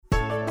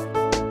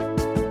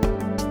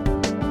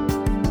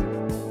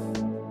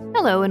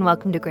Hello and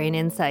welcome to Grain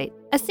Insight,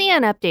 a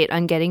CN update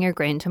on getting your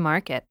grain to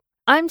market.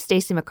 I'm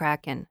Stacey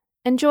McCracken,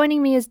 and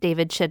joining me is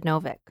David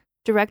Shednovic,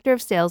 Director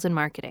of Sales and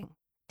Marketing.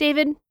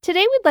 David, today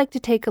we'd like to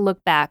take a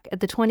look back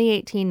at the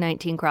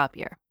 2018-19 crop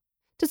year.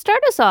 To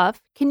start us off,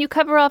 can you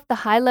cover off the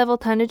high-level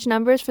tonnage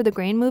numbers for the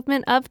grain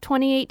movement of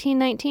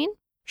 2018-19?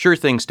 Sure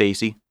thing,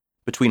 Stacey.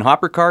 Between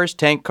hopper cars,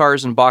 tank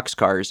cars, and box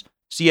cars,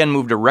 CN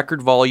moved a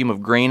record volume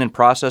of grain and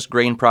processed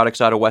grain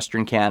products out of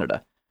Western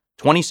Canada,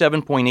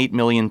 27.8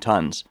 million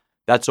tons.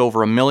 That's over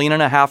 1.5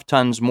 million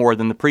tons more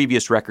than the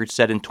previous record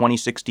set in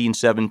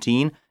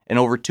 2016-17 and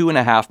over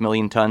 2.5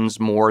 million tons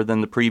more than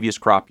the previous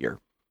crop year.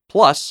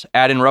 Plus,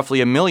 add in roughly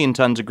 1 million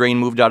tons of grain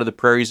moved out of the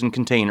prairies in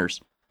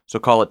containers, so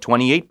call it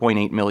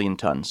 28.8 million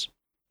tons.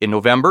 In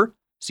November,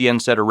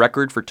 CN set a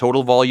record for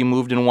total volume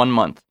moved in 1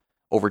 month,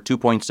 over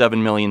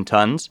 2.7 million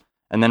tons,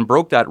 and then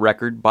broke that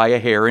record by a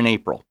hair in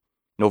April.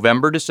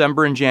 November,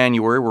 December, and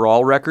January were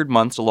all record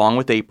months along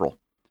with April,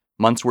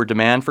 months where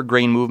demand for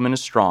grain movement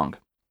is strong.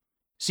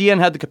 CN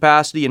had the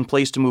capacity in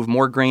place to move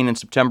more grain in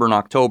September and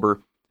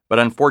October, but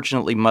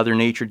unfortunately Mother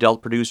Nature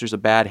dealt producers a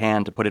bad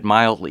hand, to put it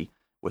mildly,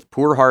 with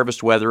poor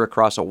harvest weather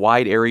across a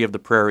wide area of the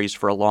prairies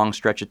for a long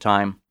stretch of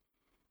time.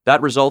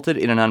 That resulted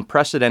in an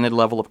unprecedented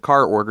level of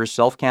car orders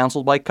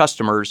self-canceled by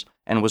customers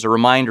and was a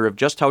reminder of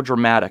just how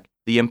dramatic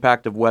the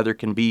impact of weather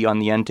can be on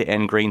the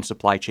end-to-end grain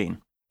supply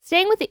chain.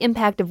 Staying with the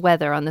impact of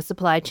weather on the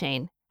supply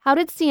chain, how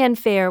did CN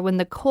fare when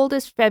the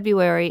coldest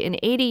February in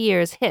 80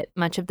 years hit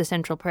much of the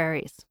Central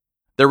Prairies?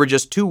 There were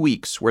just 2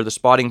 weeks where the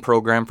spotting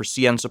program for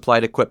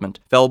CN-supplied equipment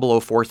fell below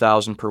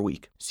 4,000 per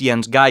week,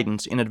 CN's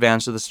guidance in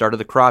advance of the start of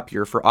the crop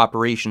year for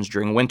operations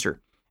during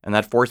winter, and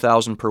that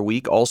 4,000 per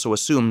week also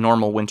assumed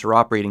normal winter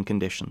operating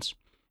conditions.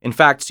 In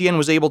fact, CN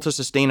was able to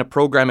sustain a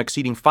program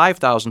exceeding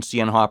 5,000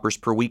 CN hoppers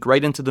per week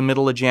right into the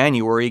middle of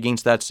January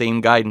against that same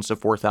guidance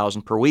of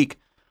 4,000 per week.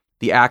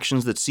 The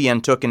actions that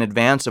CN took in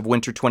advance of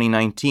winter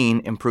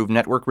 2019 improved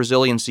network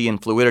resiliency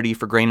and fluidity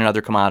for grain and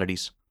other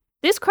commodities.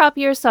 This crop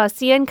year saw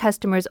CN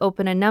customers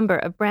open a number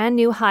of brand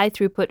new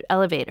high-throughput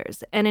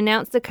elevators and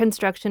announce the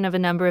construction of a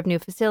number of new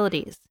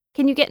facilities.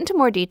 Can you get into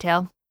more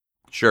detail?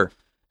 Sure.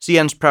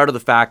 CN's proud of the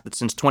fact that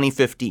since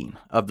 2015,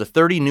 of the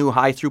 30 new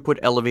high-throughput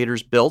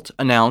elevators built,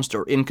 announced,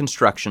 or in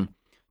construction,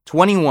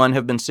 21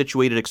 have been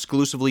situated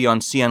exclusively on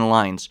CN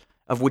lines,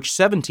 of which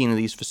 17 of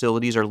these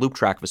facilities are loop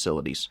track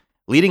facilities.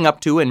 Leading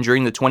up to and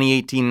during the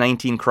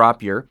 2018-19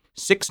 crop year,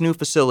 6 new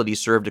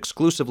facilities served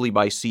exclusively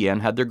by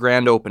CN had their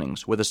grand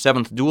openings, with a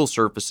 7th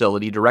dual-serve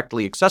facility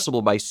directly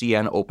accessible by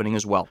CN opening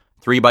as well.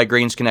 3 by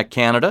GrainsConnect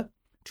Canada,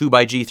 2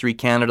 by G3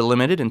 Canada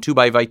Limited, and 2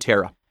 by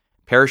Viterra.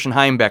 Parrish and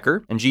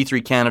Heimbecker and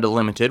G3 Canada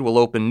Limited will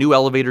open new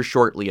elevators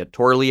shortly at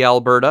Torley,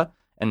 Alberta,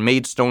 and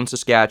Maidstone,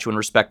 Saskatchewan,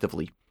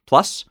 respectively.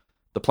 Plus,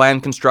 the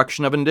planned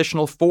construction of an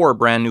additional 4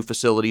 brand new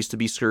facilities to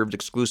be served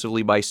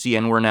exclusively by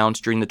CN were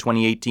announced during the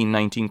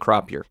 2018-19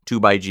 crop year, 2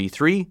 by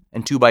G3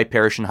 and 2 by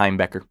Parrish and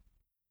Heimbecker.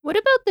 What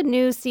about the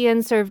new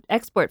CN-served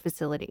export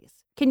facilities?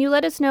 Can you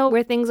let us know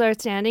where things are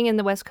standing in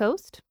the West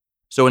Coast?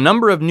 So a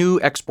number of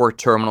new export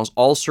terminals,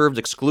 all served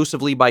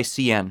exclusively by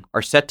CN,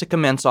 are set to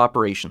commence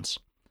operations.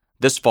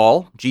 This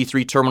fall,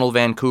 G3 Terminal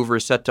Vancouver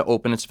is set to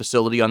open its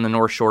facility on the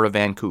north shore of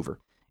Vancouver.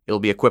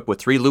 It'll be equipped with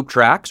 3 loop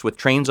tracks with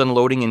trains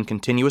unloading in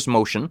continuous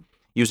motion,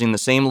 using the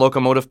same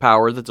locomotive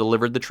power that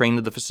delivered the train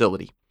to the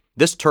facility.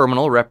 This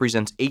terminal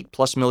represents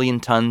 8+ million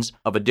tons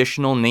of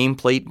additional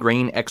nameplate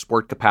grain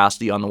export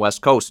capacity on the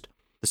West Coast.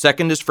 The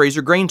second is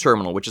Fraser Grain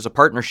Terminal, which is a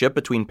partnership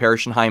between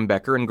Parrish and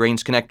Heimbecker and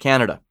GrainsConnect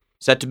Canada.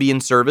 Set to be in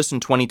service in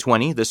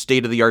 2020, this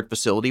state-of-the-art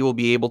facility will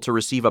be able to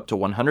receive up to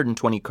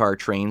 120 car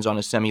trains on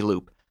a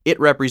semi-loop. It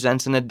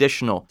represents an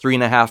additional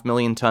 3.5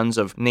 million tons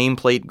of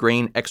nameplate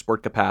grain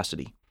export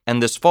capacity.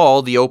 And this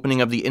fall, the opening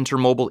of the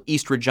Intermobile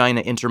East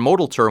Regina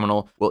Intermodal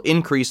Terminal will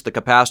increase the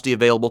capacity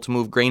available to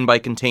move grain by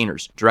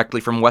containers directly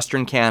from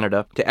Western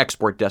Canada to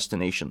export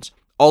destinations,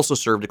 also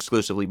served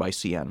exclusively by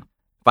CN.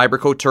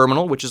 Fiberco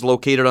Terminal, which is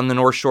located on the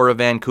north shore of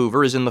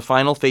Vancouver, is in the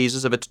final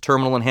phases of its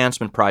terminal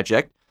enhancement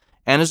project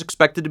and is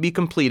expected to be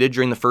completed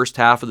during the first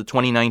half of the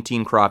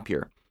 2019 crop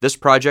year. This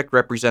project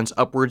represents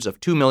upwards of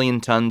 2 million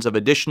tons of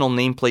additional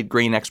nameplate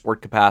grain export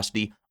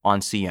capacity on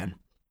CN.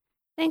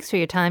 Thanks for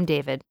your time,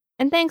 David.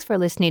 And thanks for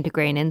listening to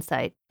Grain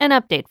Insight, an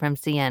update from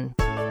CN.